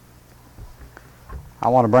I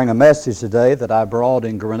want to bring a message today that I brought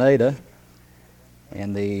in Grenada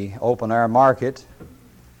in the open air market,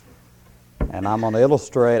 and I'm going to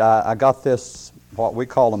illustrate. I got this, what we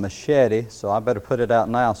call a machete, so I better put it out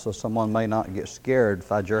now so someone may not get scared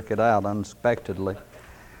if I jerk it out unexpectedly.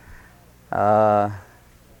 They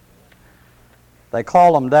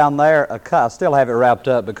call them down there a cut. I still have it wrapped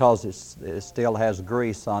up because it still has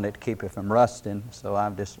grease on it to keep it from rusting, so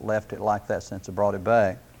I've just left it like that since I brought it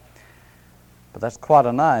back. But that's quite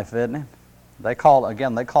a knife, isn't it? They call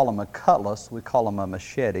them a cutlass. We call them a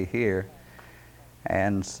machete here.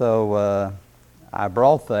 And so I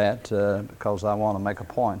brought that because I want to make a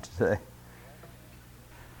point today.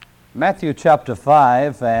 Matthew chapter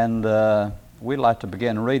 5, and we'd like to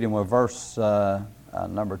begin reading with verse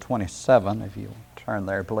number 27, if you'll turn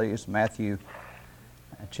there, please. Matthew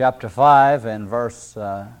chapter 5 and verse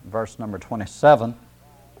number 27.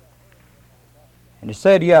 And he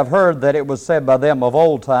said, "You have heard that it was said by them of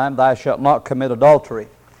old time, Thou shalt not commit adultery.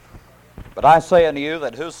 But I say unto you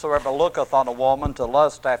that whosoever looketh on a woman to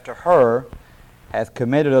lust after her hath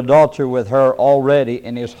committed adultery with her already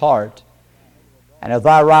in his heart. And if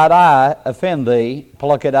thy right eye offend thee,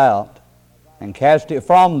 pluck it out, and cast it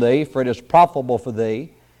from thee, for it is profitable for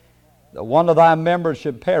thee that one of thy members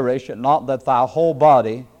should perish, and not that thy whole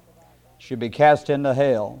body should be cast into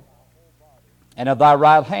hell. And if thy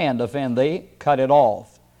right hand offend thee, cut it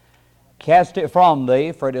off. Cast it from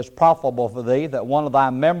thee, for it is profitable for thee that one of thy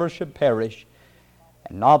members should perish,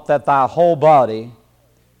 and not that thy whole body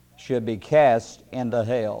should be cast into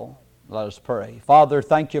hell." Let us pray. Father,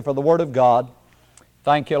 thank you for the Word of God.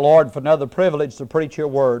 Thank you, Lord, for another privilege to preach your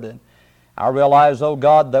Word. And I realize, oh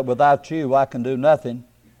God, that without you I can do nothing.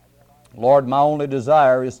 Lord, my only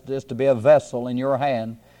desire is just to be a vessel in your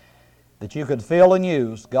hand that you could fill and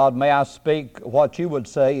use. God, may I speak what you would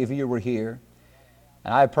say if you were here.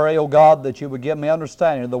 And I pray, oh God, that you would give me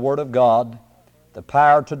understanding of the Word of God, the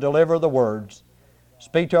power to deliver the words.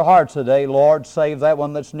 Speak to our hearts today, Lord. Save that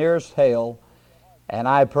one that's nearest hell. And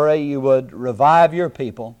I pray you would revive your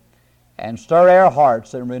people and stir our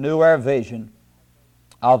hearts and renew our vision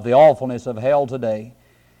of the awfulness of hell today.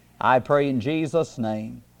 I pray in Jesus'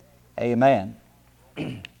 name. Amen.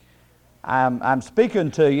 I'm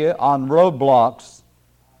speaking to you on roadblocks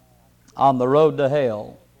on the road to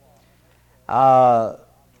hell.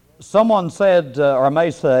 Someone said, or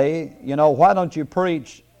may say, why don't you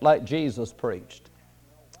preach like Jesus preached?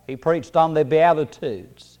 He preached on the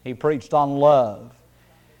Beatitudes. He preached on love.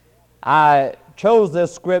 I chose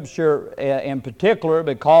this scripture in particular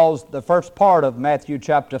because the first part of Matthew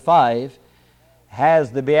chapter 5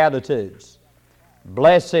 has the Beatitudes.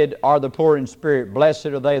 Blessed are the poor in spirit, blessed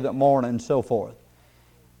are they that mourn, and so forth.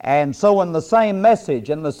 And so in the same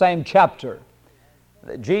message, in the same chapter,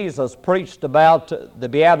 Jesus preached about the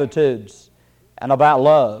Beatitudes and about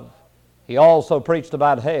love. He also preached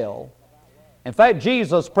about hell. In fact,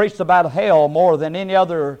 Jesus preached about hell more than any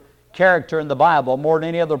other character in the Bible, more than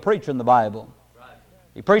any other preacher in the Bible.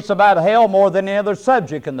 He preached about hell more than any other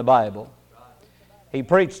subject in the Bible. He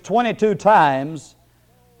preached 22 times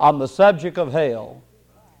on the subject of hell.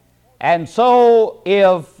 And so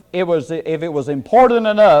if it was important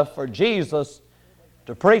enough for Jesus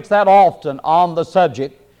to preach that often on the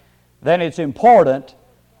subject, then it's important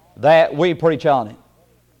that we preach on it.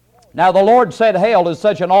 Now the Lord said hell is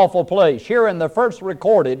such an awful place. Here in the first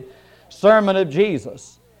recorded sermon of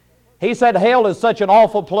Jesus, He said hell is such an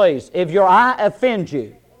awful place. If your eye offends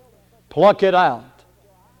you, pluck it out.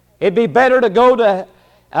 It'd be better to go to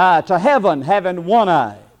heaven having one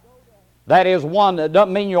eye. That is one. It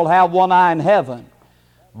doesn't mean you'll have one eye in heaven.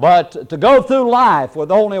 But to go through life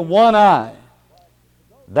with only one eye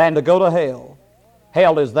than to go to hell.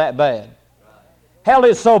 Hell is that bad. Hell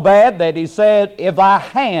is so bad that He said, if thy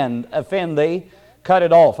hand offend thee, cut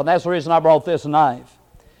it off. And that's the reason I brought this knife.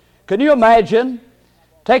 Can you imagine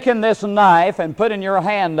taking this knife and putting your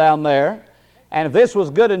hand down there, and if this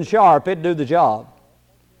was good and sharp, it'd do the job.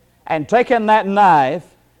 And taking that knife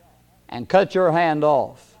and cut your hand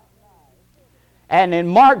off. And in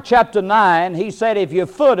Mark chapter 9, He said, if your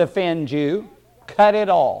foot offends you, cut it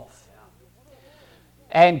off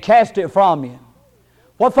and cast it from you.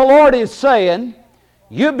 What the Lord is saying,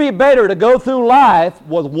 you'd be better to go through life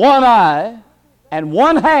with one eye and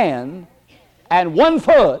one hand and one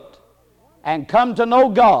foot and come to know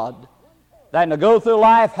God than to go through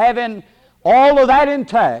life having all of that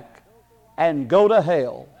intact and go to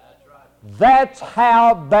hell. That's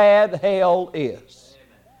how bad hell is.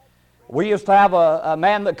 We used to have a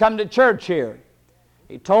man that come to church here.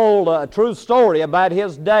 He told a true story about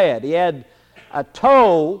his dad. He had a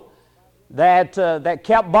toe that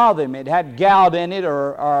kept bothering him. It had gout in it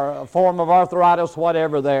or a form of arthritis,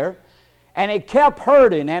 whatever there. And it kept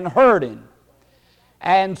hurting and hurting.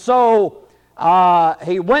 And so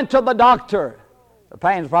he went to the doctor. The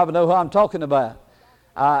pains probably know who I'm talking about.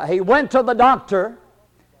 He went to the doctor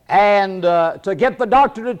and to get the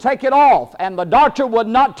doctor to take it off. And the doctor would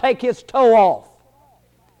not take his toe off.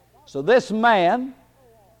 So this man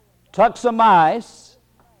took some ice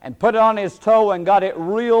and put it on his toe and got it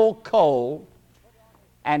real cold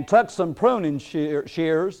and took some pruning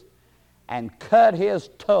shears and cut his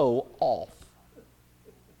toe off.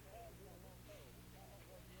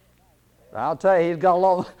 I'll tell you, he got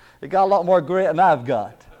a lot more grit than I've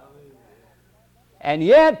got. And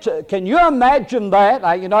yet, can you imagine that?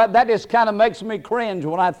 That just kind of makes me cringe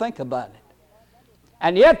when I think about it.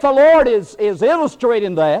 And yet the Lord is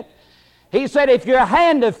illustrating that. He said, if your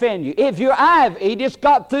hand offend you, if your eye, he just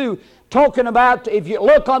got through talking about if you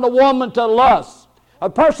look on a woman to lust. A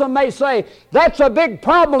person may say, that's a big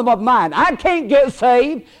problem of mine. I can't get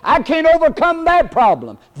saved. I can't overcome that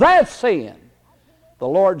problem. That's sin. The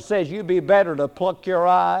Lord says, you'd be better to pluck your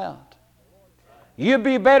eye out. You'd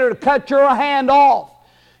be better to cut your hand off.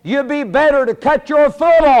 You'd be better to cut your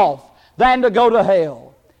foot off than to go to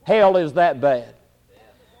hell. Hell is that bad.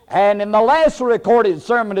 And in the last recorded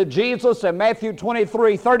sermon of Jesus in Matthew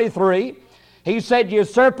 23:33, he said, you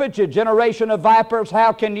serpents, you generation of vipers,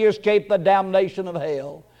 how can you escape the damnation of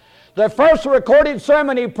hell? The first recorded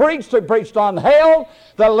sermon he preached on hell.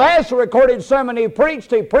 The last recorded sermon he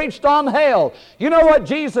preached on hell. You know what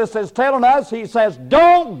Jesus is telling us? He says,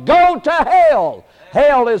 don't go to hell.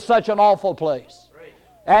 Hell is such an awful place.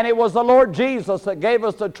 And it was the Lord Jesus that gave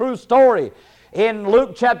us the true story in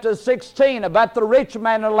Luke chapter 16 about the rich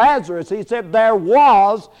man and Lazarus. He said, there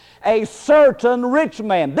was a certain rich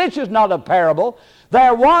man. This is not a parable.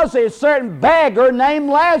 There was a certain beggar named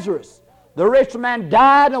Lazarus. The rich man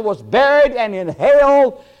died and was buried, and in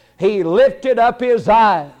hell he lifted up his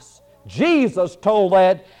eyes. Jesus told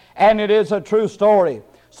that, and it is a true story.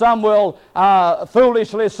 Some will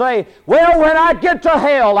foolishly say, well, when I get to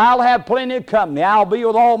hell, I'll have plenty of company. I'll be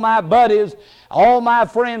with all my buddies. All my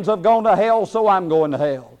friends have gone to hell, so I'm going to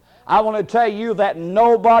hell. I want to tell you that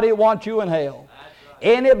nobody wants you in hell.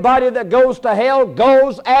 Anybody that goes to hell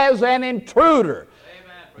goes as an intruder.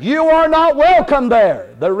 You are not welcome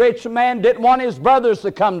there. The rich man didn't want his brothers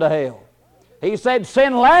to come to hell. He said,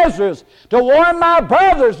 send Lazarus to warn my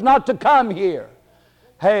brothers not to come here.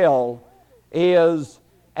 Hell is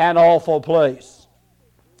an awful place.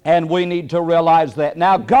 And we need to realize that.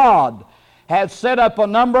 Now, God has set up a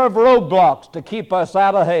number of roadblocks to keep us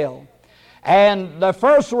out of hell. And the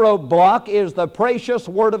first roadblock is the precious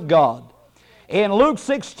Word of God. In Luke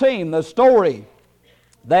 16, the story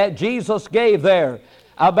that Jesus gave there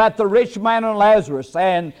about the rich man and Lazarus,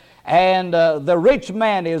 and the rich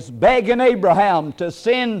man is begging Abraham to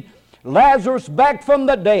send Lazarus back from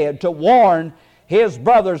the dead to warn his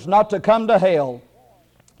brothers not to come to hell,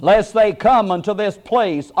 lest they come unto this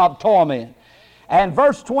place of torment. And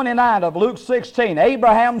verse 29 of Luke 16,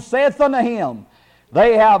 Abraham saith unto him,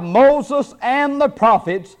 they have Moses and the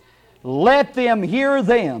prophets, let them hear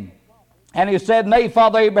them. And he said, nay,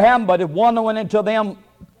 Father Abraham, but if one went into them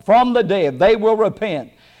from the dead, they will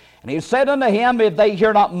repent. And he said unto him, if they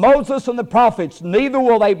hear not Moses and the prophets, neither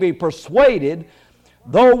will they be persuaded,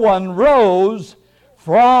 though one rose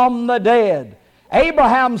from the dead.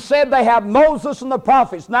 Abraham said they have Moses and the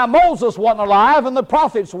prophets. Now Moses wasn't alive and the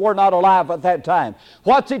prophets were not alive at that time.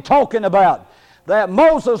 What's he talking about? That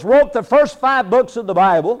Moses wrote the first 5 books of the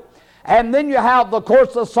Bible, and then you have, of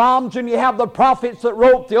course, the Psalms, and you have the prophets that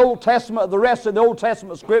wrote the Old Testament, the rest of the Old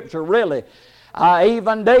Testament Scripture, really.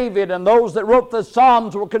 Even David and those that wrote the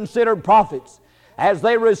Psalms were considered prophets as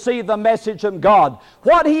they received the message from God.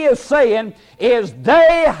 What he is saying is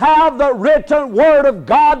they have the written Word of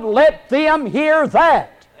God, let them hear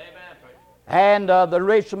that. Amen. And the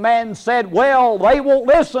rich man said, well, they won't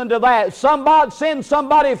listen to that. Send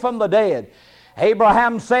somebody from the dead.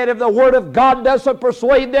 Abraham said, if the Word of God doesn't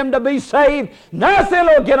persuade them to be saved, nothing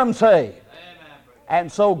will get them saved. Amen. And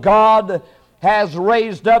so God has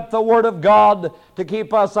raised up the Word of God to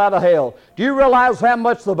keep us out of hell. Do you realize how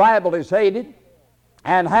much the Bible is hated?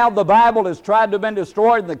 And how the Bible has tried to be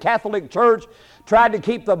destroyed? The Catholic Church tried to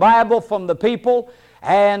keep the Bible from the people,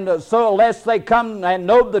 and so lest they come and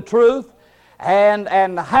know the truth.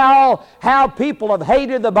 And how people have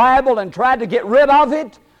hated the Bible and tried to get rid of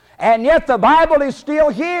it. And yet the Bible is still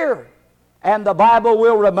here. And the Bible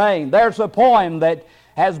will remain. There's a poem that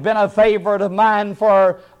has been a favorite of mine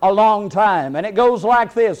for a long time. And it goes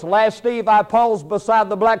like this. Last eve I paused beside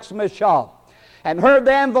the blacksmith shop, and heard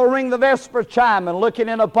the anvil ring the vesper chime, and looking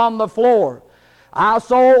in upon the floor, I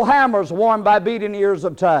saw old hammers worn by beating years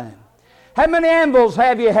of time. How many anvils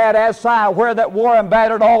have you had, asked I, where that wore and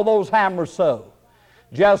battered all those hammers so?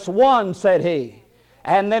 Just one, said he,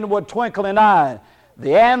 and then with twinkling eye,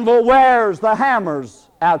 the anvil wears the hammers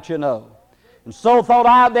out, you know. And so thought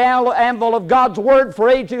I, the anvil of God's word for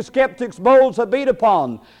aging skeptics' bowls to beat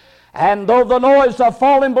upon. And though the noise of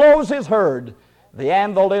falling blows is heard, the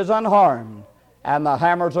anvil is unharmed, and the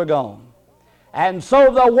hammers are gone. And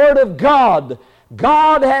so the Word of God,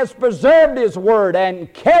 God has preserved His Word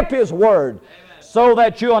and kept His Word. Amen. So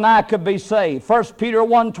that you and I could be saved. 1 Peter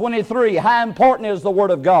 1:23, how important is the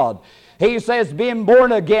Word of God? He says, being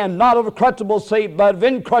born again, not of corruptible seed, but of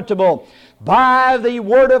incorruptible, by the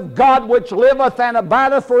Word of God which liveth and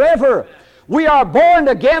abideth forever. We are born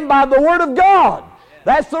again by the Word of God.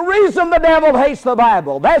 That's the reason the devil hates the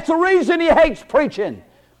Bible. That's the reason he hates preaching.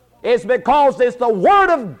 It's because it's the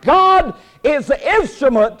Word of God is the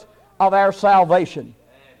instrument of our salvation.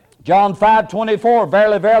 John 5:24,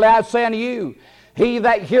 verily, verily, I say unto you, he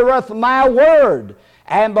that heareth my word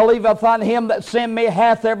and believeth on him that sent me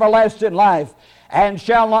hath everlasting life, and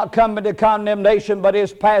shall not come into condemnation, but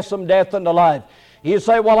is passed from death unto life. You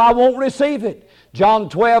say, well, I won't receive it. John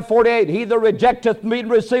 12:48, he that rejecteth me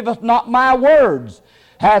and receiveth not my words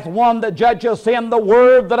hath one that judgeth him. The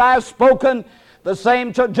word that I have spoken, the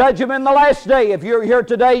same shall judge him in the last day. If you're here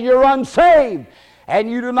today, you're unsaved,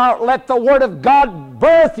 and you do not let the Word of God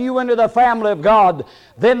birth you into the family of God,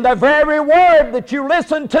 then the very word that you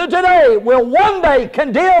listen to today will one day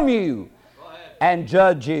condemn you and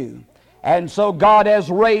judge you. And so God has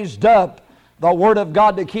raised up the Word of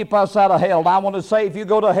God to keep us out of hell. And I want to say, if you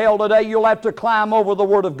go to hell today, you'll have to climb over the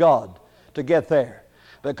Word of God to get there.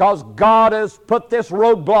 Because God has put this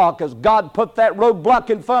roadblock, as God put that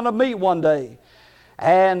roadblock in front of me one day.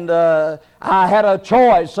 And I had a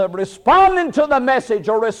choice of responding to the message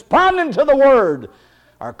or responding to the Word,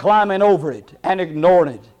 or climbing over it and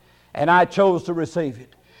ignoring it. And I chose to receive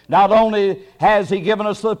it. Not only has He given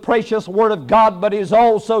us the precious Word of God, but He's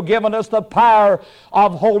also given us the power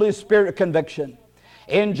of Holy Spirit conviction.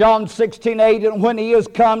 In John 16:8, and when He is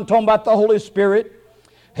come, talking about the Holy Spirit,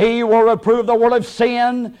 He will reprove the world of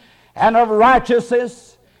sin and of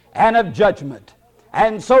righteousness and of judgment.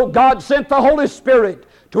 And so God sent the Holy Spirit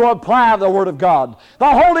to apply the Word of God. The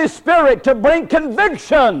Holy Spirit to bring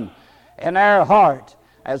conviction in our heart.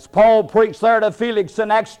 As Paul preached there to Felix in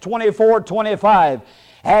Acts 24:25,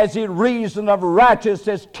 as he reasoned of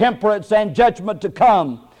righteousness, temperance, and judgment to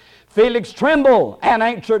come. Felix, tremble and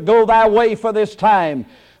answer, go thy way for this time.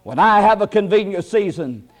 When I have a convenient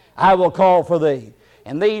season, I will call for thee.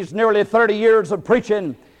 In these nearly 30 years of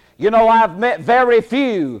preaching, you know, I've met very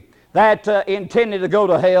few that intended to go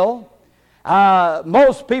to hell.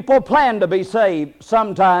 Most people plan to be saved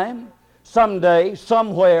sometime, someday,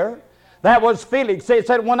 somewhere. That was Felix. He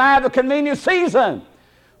said, when I have a convenient season,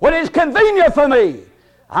 when it's convenient for me,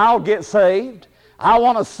 I'll get saved. I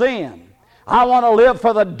want to sin. I want to live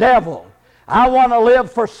for the devil. I want to live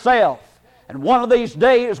for self. And one of these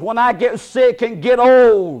days when I get sick and get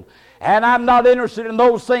old and I'm not interested in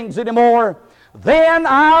those things anymore, then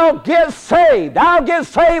I'll get saved. I'll get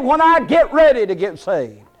saved when I get ready to get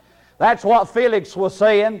saved. That's what Felix was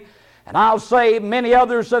saying. And I'll say many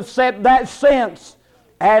others have said that since.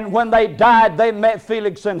 And when they died, they met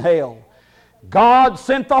Felix in hell. God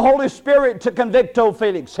sent the Holy Spirit to convict old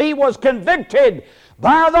Felix. He was convicted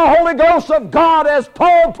by the Holy Ghost of God as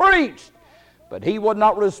Paul preached. But he would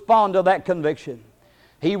not respond to that conviction.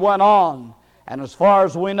 He went on. And as far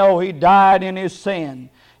as we know, he died in his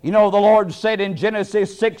sin. You know, the Lord said in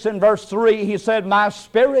Genesis 6 and verse 3, He said, my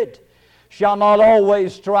spirit shall not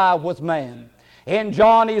always strive with man. In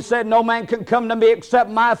John, He said, no man can come to me except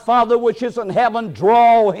my Father which is in heaven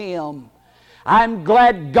draw him. I'm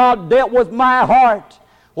glad God dealt with my heart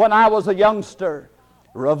when I was a youngster.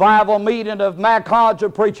 Revival meeting of Mac Hodge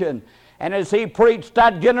preaching. And as he preached,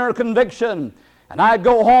 I'd get under conviction. And I'd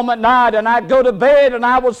go home at night and I'd go to bed and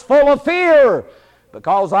I was full of fear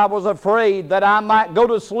because I was afraid that I might go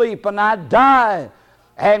to sleep and I'd die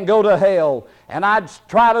and go to hell. And I'd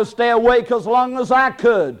try to stay awake as long as I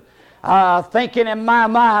could, thinking in my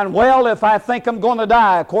mind, well, if I think I'm going to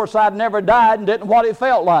die, of course I'd never died and didn't know what it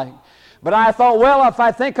felt like. But I thought, well, if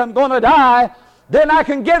I think I'm going to die, then I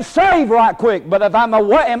can get saved right quick. But if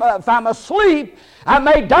I'm asleep, I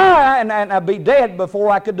may die and I'll be dead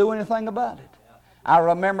before I could do anything about it. I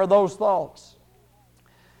remember those thoughts.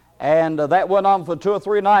 And that went on for 2 or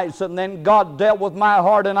 3 nights, and then God dealt with my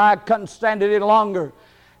heart, and I couldn't stand it any longer,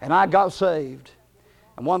 and I got saved.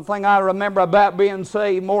 And one thing I remember about being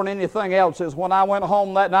saved more than anything else is when I went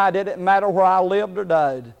home that night, it didn't matter where I lived or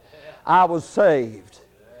died. I was saved.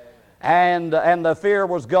 And the fear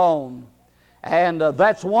was gone. And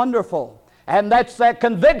that's wonderful. And that's that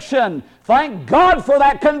conviction. Thank God for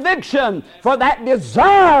that conviction, for that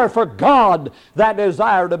desire for God, that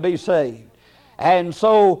desire to be saved. And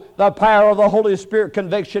so the power of the Holy Spirit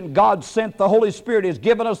conviction, God sent the Holy Spirit. He's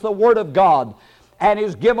given us the Word of God. And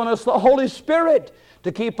He's given us the Holy Spirit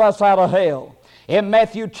to keep us out of hell. In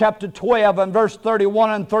Matthew chapter 12 and verse 31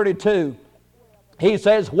 and 32, He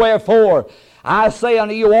says, "Wherefore I say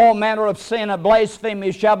unto you, all manner of sin and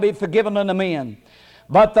blasphemy shall be forgiven unto men.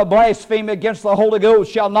 But the blasphemy against the Holy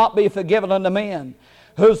Ghost shall not be forgiven unto men.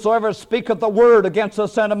 Whosoever speaketh the word against the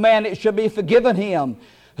Son of Man, it shall be forgiven him.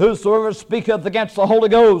 Whosoever speaketh against the Holy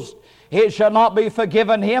Ghost, it shall not be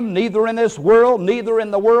forgiven him, neither in this world, neither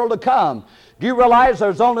in the world to come." Do you realize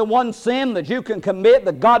there's only one sin that you can commit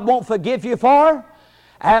that God won't forgive you for?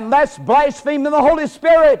 And that's blaspheming the Holy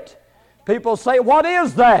Spirit. People say, "What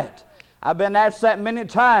is that?" I've been asked that many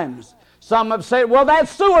times. Some have said, "Well,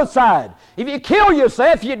 that's suicide. If you kill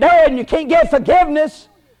yourself, you're dead and you can't get forgiveness."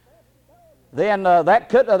 Then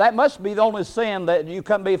that must be the only sin that you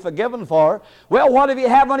can be forgiven for. Well, what if you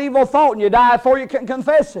have an evil thought and you die before you can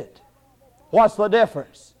confess it? What's the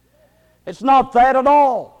difference? It's not that at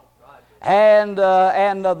all. And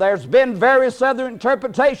there's been various other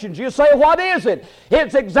interpretations. You say, what is it?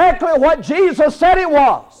 It's exactly what Jesus said it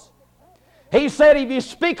was. He said, if you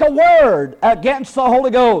speak a word against the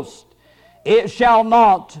Holy Ghost, it shall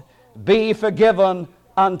not be forgiven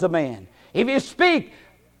unto man. If you speak,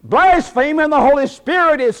 blaspheming the Holy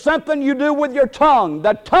Spirit is something you do with your tongue.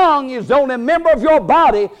 The tongue is the only member of your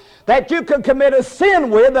body that you can commit a sin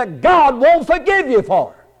with that God won't forgive you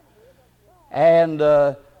for. And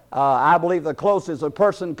I believe the closest a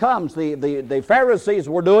person comes, the Pharisees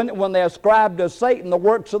were doing it when they ascribed to Satan the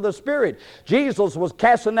works of the Spirit. Jesus was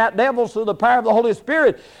casting out devils through the power of the Holy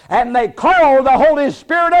Spirit, and they called the Holy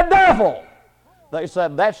Spirit a devil. They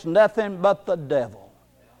said, that's nothing but the devil.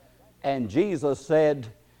 And Jesus said,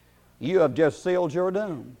 you have just sealed your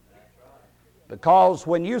doom. Because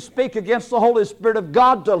when you speak against the Holy Spirit of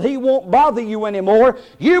God till He won't bother you anymore,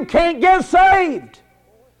 you can't get saved.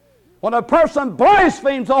 When a person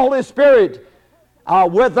blasphemes the Holy Spirit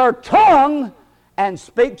with their tongue and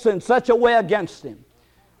speaks in such a way against Him,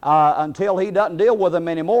 until He doesn't deal with them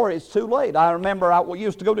anymore, it's too late. I remember I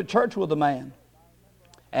used to go to church with a man,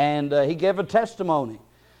 and he gave a testimony.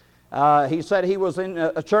 He said he was in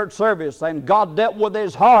a church service, and God dealt with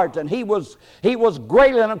his heart, and he was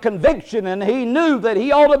greatly in a conviction, and he knew that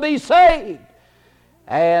he ought to be saved.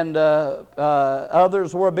 And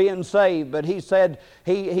others were being saved, but he said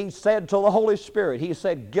to the Holy Spirit, he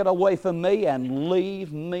said, get away from me and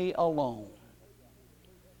leave me alone.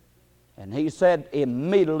 And he said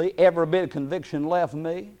immediately every bit of conviction left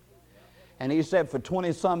me. And he said for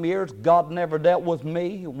 20-some years God never dealt with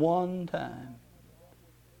me one time.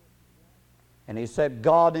 And he said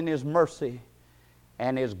God in His mercy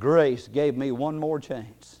and His grace gave me one more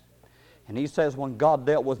chance. And he says, when God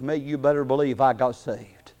dealt with me, you better believe I got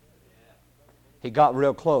saved. He got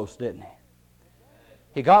real close, didn't he?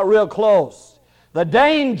 He got real close. The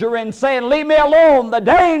danger in saying, leave me alone, the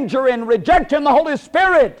danger in rejecting the Holy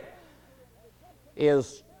Spirit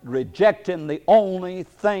is rejecting the only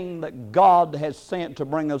thing that God has sent to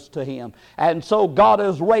bring us to Him. And so God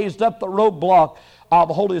has raised up the roadblock of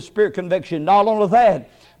Holy Spirit conviction. Not only that,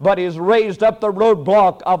 but He's raised up the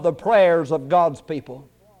roadblock of the prayers of God's people.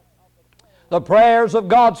 The prayers of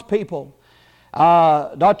God's people.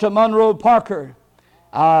 Dr. Monroe Parker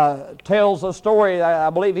tells a story. I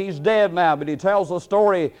believe he's dead now, but he tells a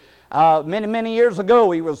story. Many years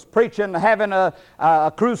ago, he was preaching, having a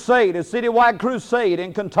crusade, a citywide crusade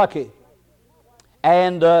in Kentucky.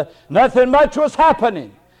 And nothing much was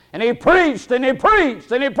happening. And he preached, and he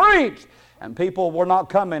preached, and he preached. And people were not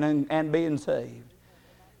coming and being saved.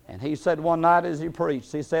 And he said one night as he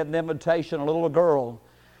preached, he said an invitation, a little girl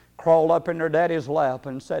crawled up in her daddy's lap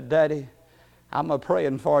and said, Daddy, I'm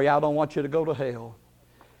a-praying for you. I don't want you to go to hell.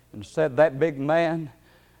 And said that big man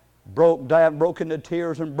broke into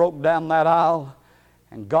tears and broke down that aisle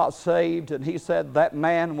and got saved. And he said that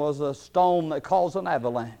man was a stone that caused an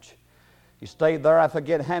avalanche. He stayed there, I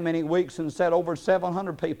forget how many weeks, and said over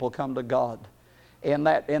 700 people come to God in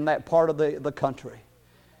that part of the country.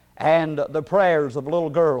 And the prayers of a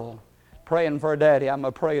little girl praying for her daddy, I'm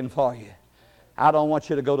a-praying for you. I don't want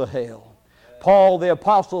you to go to hell. Paul the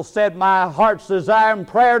apostle said, my heart's desire and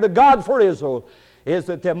prayer to God for Israel is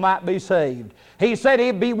that they might be saved. He said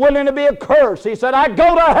he'd be willing to be accursed. He said, I'd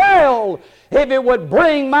go to hell if it would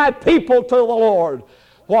bring my people to the Lord.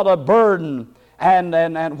 what a burden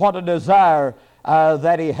and what a desire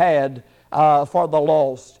that he had for the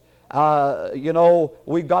lost.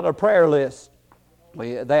 We've got a prayer list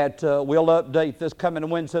that we'll update this coming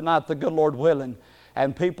Wednesday night, the good Lord willing.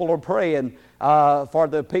 And people are praying for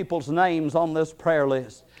the people's names on this prayer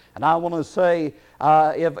list. And I want to say,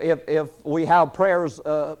 if we have prayers,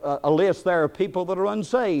 a list there of people that are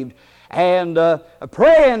unsaved, and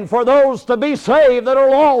praying for those to be saved that are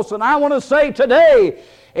lost. And I want to say today,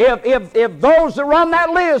 if those that run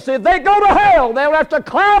that list, if they go to hell, they'll have to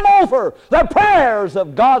climb over the prayers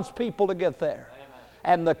of God's people to get there. Amen.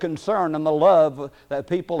 And the concern and the love that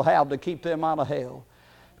people have to keep them out of hell.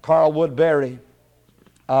 Carl Woodbury,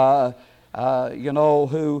 who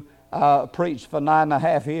preached for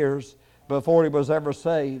 9.5 years before he was ever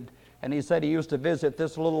saved. And he said he used to visit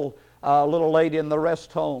this little lady in the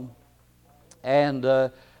rest home. And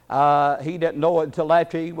he didn't know it until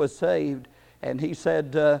after he was saved. And he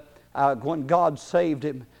said when God saved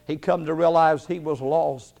him, he come to realize he was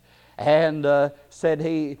lost. And said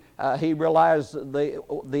he realized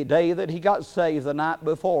the day that he got saved, the night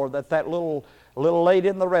before, that little lady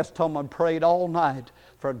in the rest home had prayed all night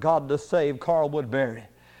for God to save Carl Woodbury.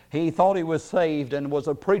 He thought he was saved and was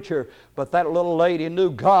a preacher, but that little lady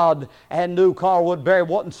knew God and knew Carl Woodbury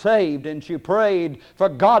wasn't saved, and she prayed for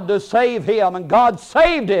God to save him, and God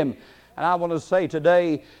saved him. And I want to say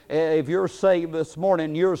today, if you're saved this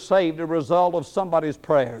morning, you're saved as a result of somebody's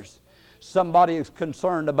prayers. Somebody is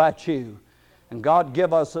concerned about you. And God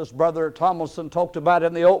give us, as Brother Thomason talked about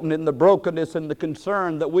in the opening, the brokenness and the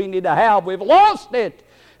concern that we need to have. We've lost it.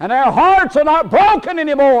 And our hearts are not broken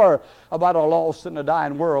anymore about a lost and a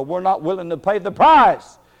dying world. We're not willing to pay the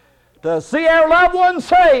price to see our loved ones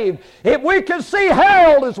saved. If we could see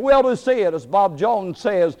hell as well to see it, as Bob Jones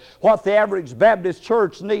says, what the average Baptist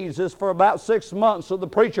church needs is for about 6 months of the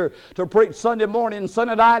preacher to preach Sunday morning,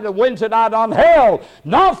 Sunday night, and Wednesday night on hell.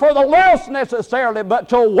 Not for the lost necessarily, but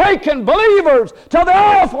to awaken believers to the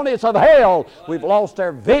awfulness of hell. We've lost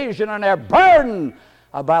our vision and our burden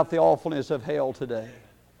about the awfulness of hell today.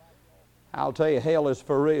 I'll tell you, hell is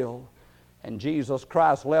for real. And Jesus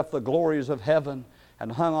Christ left the glories of heaven and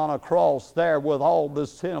hung on a cross there with all the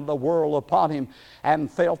sin of the world upon him, and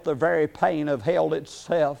felt the very pain of hell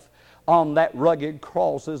itself on that rugged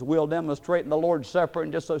cross, as we'll demonstrate in the Lord's Supper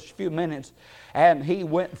in just a few minutes. And he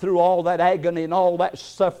went through all that agony and all that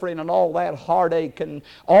suffering and all that heartache and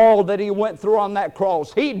all that he went through on that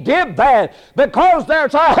cross. He did that because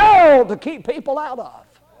there's a hell to keep people out of.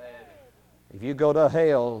 If you go to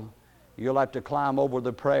hell, you'll have to climb over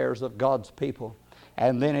the prayers of God's people.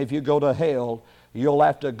 And then if you go to hell, you'll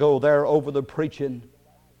have to go there over the preaching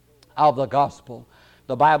of the gospel.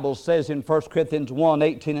 The Bible says in 1 Corinthians 1,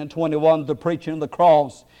 18 and 21, the preaching of the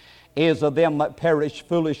cross is of them that perish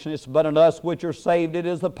foolishness, but in us which are saved it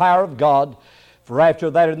is the power of God. For after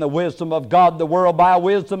that in the wisdom of God, the world by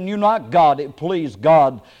wisdom knew not God. It pleased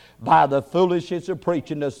God by the foolishness of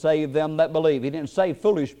preaching to save them that believe. He didn't say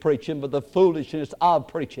foolish preaching, but the foolishness of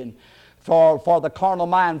preaching. For the carnal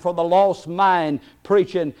mind, for the lost mind,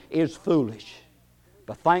 preaching is foolish.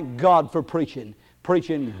 But thank God for preaching.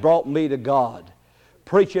 Preaching brought me to God.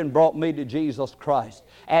 Preaching brought me to Jesus Christ.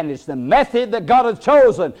 And it's the method that God has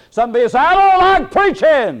chosen. Somebody says, I don't like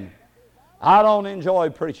preaching. I don't enjoy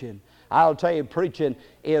preaching. I'll tell you, preaching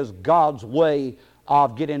is God's way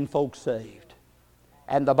of getting folks saved.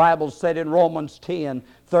 And the Bible said in Romans 10,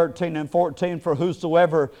 13 and 14, for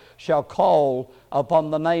whosoever shall call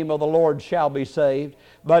upon the name of the Lord shall be saved.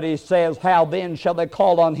 But he says, how then shall they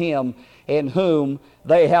call on him in whom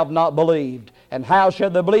they have not believed? And how shall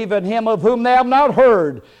they believe in him of whom they have not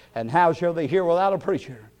heard? And how shall they hear without a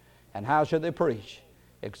preacher? And how shall they preach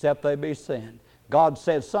except they be sent? God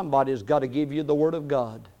says somebody's got to give you the Word of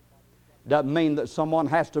God. Doesn't mean that someone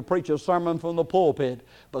has to preach a sermon from the pulpit,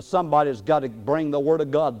 but somebody's got to bring the Word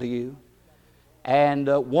of God to you. And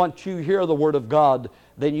once you hear the Word of God,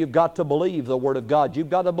 then you've got to believe the Word of God.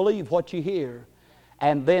 You've got to believe what you hear.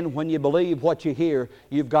 And then when you believe what you hear,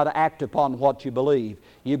 you've got to act upon what you believe.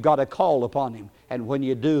 You've got to call upon Him. And when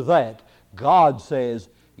you do that, God says,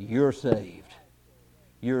 you're saved.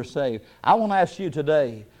 You're saved. I want to ask you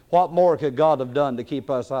today, what more could God have done to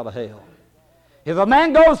keep us out of hell? If a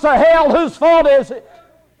man goes to hell, whose fault is it?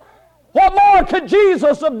 What more could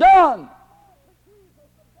Jesus have done?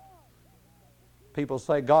 People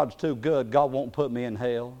say, God's too good. God won't put me in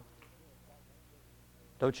hell.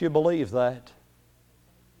 Don't you believe that?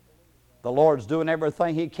 The Lord's doing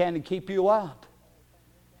everything He can to keep you out.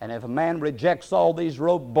 And if a man rejects all these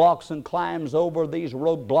roadblocks and climbs over these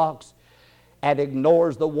roadblocks and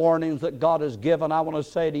ignores the warnings that God has given, I want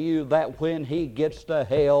to say to you that when he gets to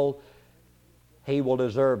hell, he will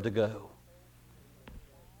deserve to go.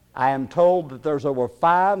 I am told that there's over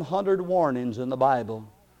 500 warnings in the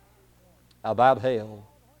Bible about hell.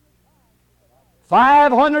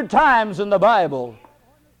 500 times in the Bible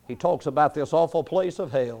he talks about this awful place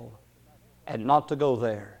of hell and not to go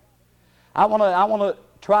there. I want to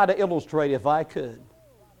try to illustrate if I could.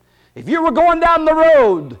 If you were going down the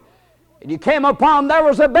road and you came upon, there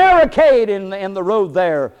was a barricade in the road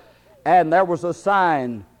there, and there was a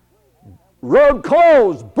sign, road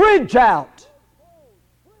closed, bridge out.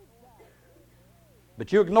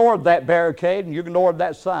 But you ignored that barricade and you ignored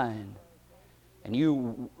that sign. And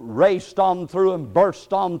you raced on through and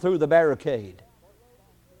burst on through the barricade.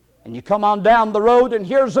 And you come on down the road and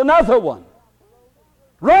here's another one.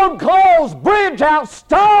 Road closed, bridge out,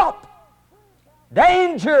 stop!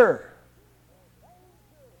 Danger!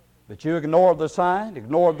 But you ignored the sign,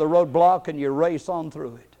 ignored the roadblock, and you race on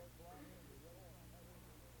through it.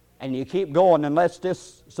 And you keep going, and let's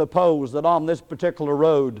just suppose that on this particular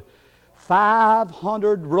road,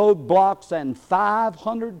 500 roadblocks and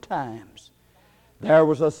 500 times there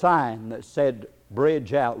was a sign that said,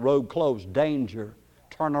 bridge out, road closed, danger,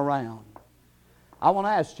 turn around. I want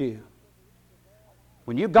to ask you,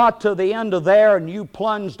 when you got to the end of there and you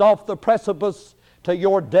plunged off the precipice to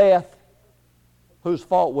your death, whose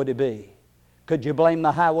fault would it be? Could you blame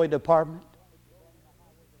the highway department?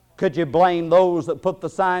 Could you blame those that put the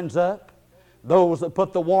signs up? Those that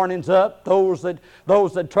put the warnings up? Those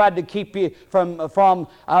that tried to keep you from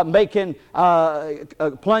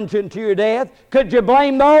plunging to your death? Could you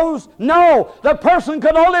blame those? No. The person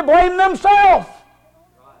could only blame themselves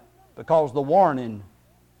because the warning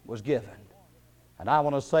was given. And I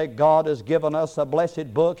want to say God has given us a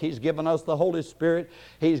blessed book. He's given us the Holy Spirit.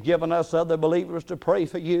 He's given us other believers to pray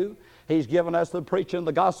for you. He's given us the preaching of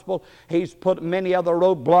the gospel. He's put many other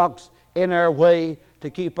roadblocks in our way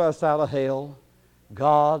to keep us out of hell.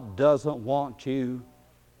 God doesn't want you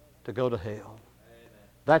to go to hell. Amen.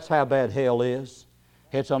 That's how bad hell is.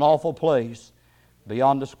 It's an awful place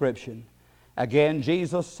beyond description. Again,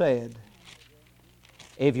 Jesus said,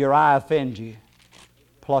 if your eye offends you,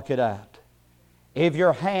 pluck it out. If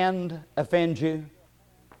your hand offends you,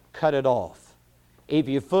 cut it off. If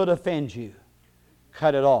your foot offends you,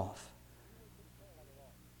 cut it off.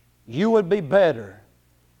 You would be better,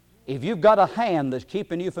 if you've got a hand that's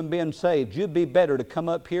keeping you from being saved, you'd be better to come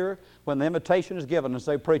up here when the invitation is given and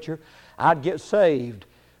say, preacher, I'd get saved,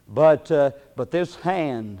 but this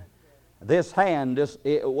hand,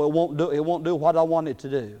 it won't do what I want it to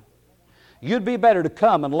do. You'd be better to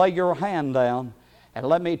come and lay your hand down and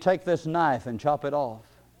let me take this knife and chop it off.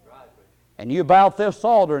 And you bow at this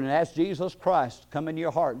altar and ask Jesus Christ to come in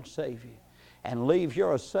your heart and save you and leave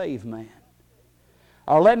you're a saved man.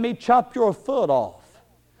 Or let me chop your foot off.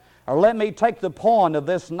 Or let me take the point of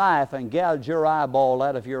this knife and gouge your eyeball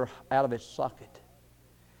out of its socket.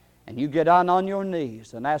 And you get down on your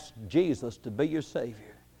knees and ask Jesus to be your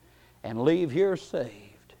Savior and leave here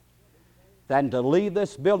saved. Than to leave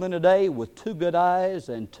this building today with 2 good eyes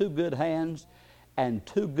and 2 good hands and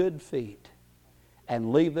 2 good feet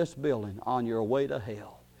and leave this building on your way to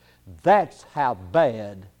hell. That's how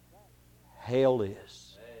bad hell is.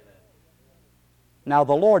 Now,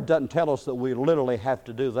 the Lord doesn't tell us that we literally have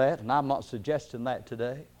to do that, and I'm not suggesting that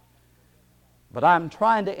today. But I'm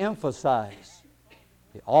trying to emphasize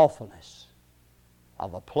the awfulness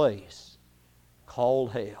of a place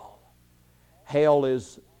called hell. Hell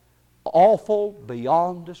is awful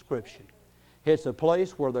beyond description. It's a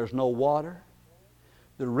place where there's no water.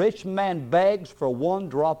 The rich man begs for 1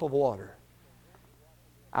 drop of water.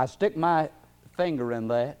 I stick my finger in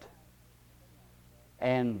that,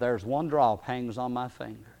 and there's 1 drop hangs on my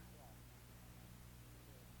finger.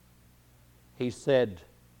 He said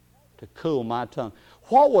to cool my tongue.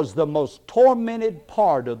 What was the most tormented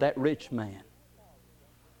part of that rich man?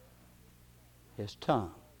 His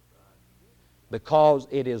tongue. Because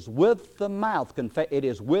it is with the mouth, it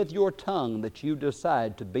is with your tongue that you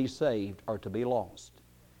decide to be saved or to be lost.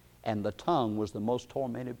 And the tongue was the most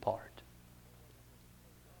tormented part.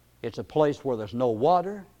 It's a place where there's no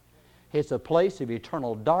water. It's a place of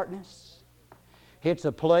eternal darkness. It's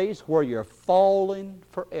a place where you're falling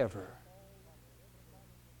forever.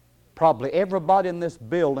 Probably everybody in this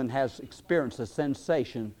building has experienced the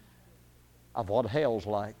sensation of what hell's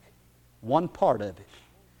like. One part of it.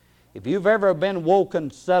 If you've ever been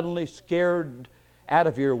woken suddenly scared out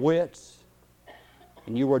of your wits,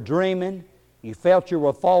 and you were dreaming, you felt you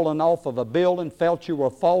were falling off of a building, felt you were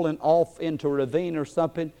falling off into a ravine or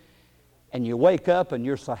something, and you wake up and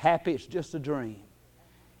you're so happy it's just a dream.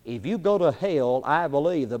 If you go to hell, I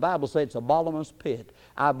believe, the Bible says it's a bottomless pit.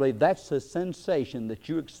 I believe that's the sensation that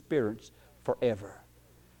you experience forever.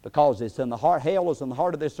 Because it's in the heart, hell is in the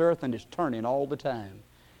heart of this earth, and it's turning all the time.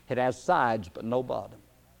 It has sides but no bottom.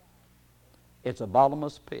 It's a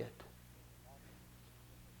bottomless pit.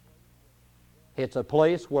 It's a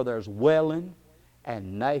place where there's wailing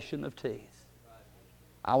and gnashing of teeth.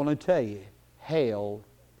 I want to tell you, hell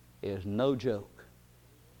is no joke.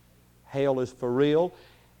 Hell is for real.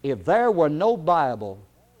 If there were no Bible,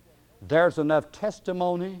 there's enough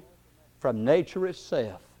testimony from nature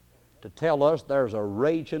itself to tell us there's a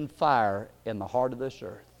raging fire in the heart of this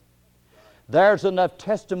earth. There's enough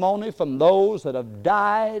testimony from those that have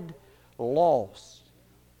died lost.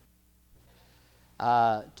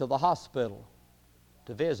 To the hospital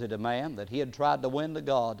to visit a man that he had tried to win to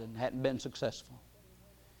God and hadn't been successful.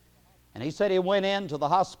 And he said he went into the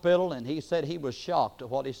hospital and he said he was shocked at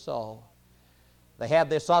what he saw. They had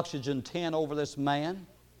this oxygen tent over this man,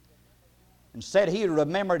 and said he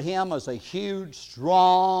remembered him as a huge,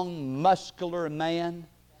 strong, muscular man.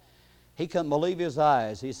 He couldn't believe his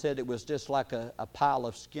eyes. He said it was just like a pile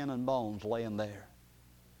of skin and bones laying there,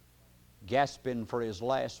 gasping for his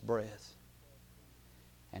last breath.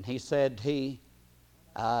 And he said he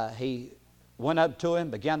went up to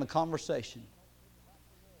him, began the conversation,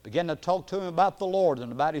 began to talk to him about the Lord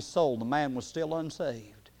and about his soul. The man was still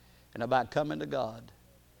unsaved, and about coming to God.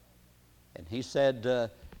 And he said,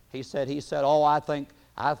 oh, I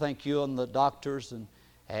think you and the doctors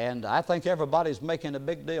and I think everybody's making a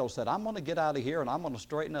big deal. Said, I'm going to get out of here and I'm going to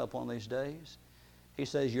straighten up one of these days. He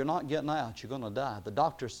says, you're not getting out. You're going to die. The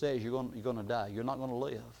doctor says you're going to die. You're not going to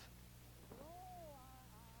live.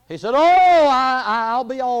 He said, oh, I'll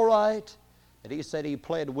be all right. And he said he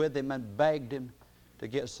pled with him and begged him to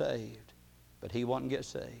get saved. But he wouldn't get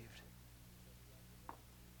saved.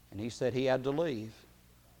 And he said he had to leave.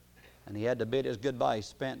 And he had to bid his goodbye. He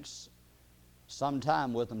spent some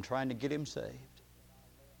time with him trying to get him saved.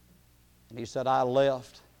 And he said, I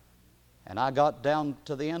left, and I got down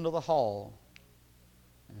to the end of the hall,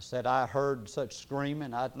 and said, I heard such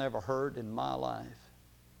screaming I'd never heard in my life.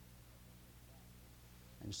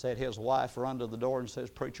 And said his wife run to the door and says,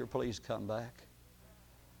 preacher, please come back.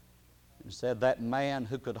 And said that man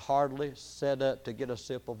who could hardly sit up to get a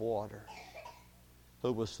sip of water,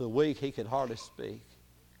 who was so weak he could hardly speak,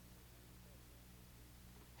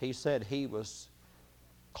 he said he was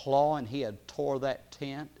clawing. He had tore that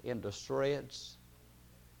tent into shreds.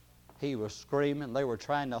 He was screaming. They were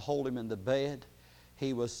trying to hold him in the bed.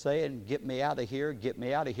 He was saying, get me out of here, get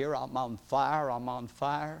me out of here. I'm on fire, I'm on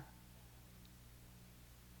fire.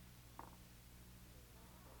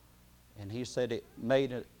 And he said it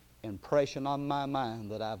made an impression on my mind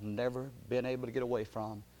that I've never been able to get away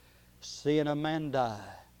from. Seeing a man die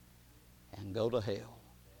and go to hell.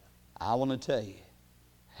 I want to tell you,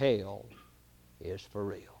 hell is for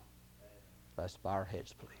real. Let's bow our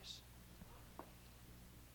heads, please.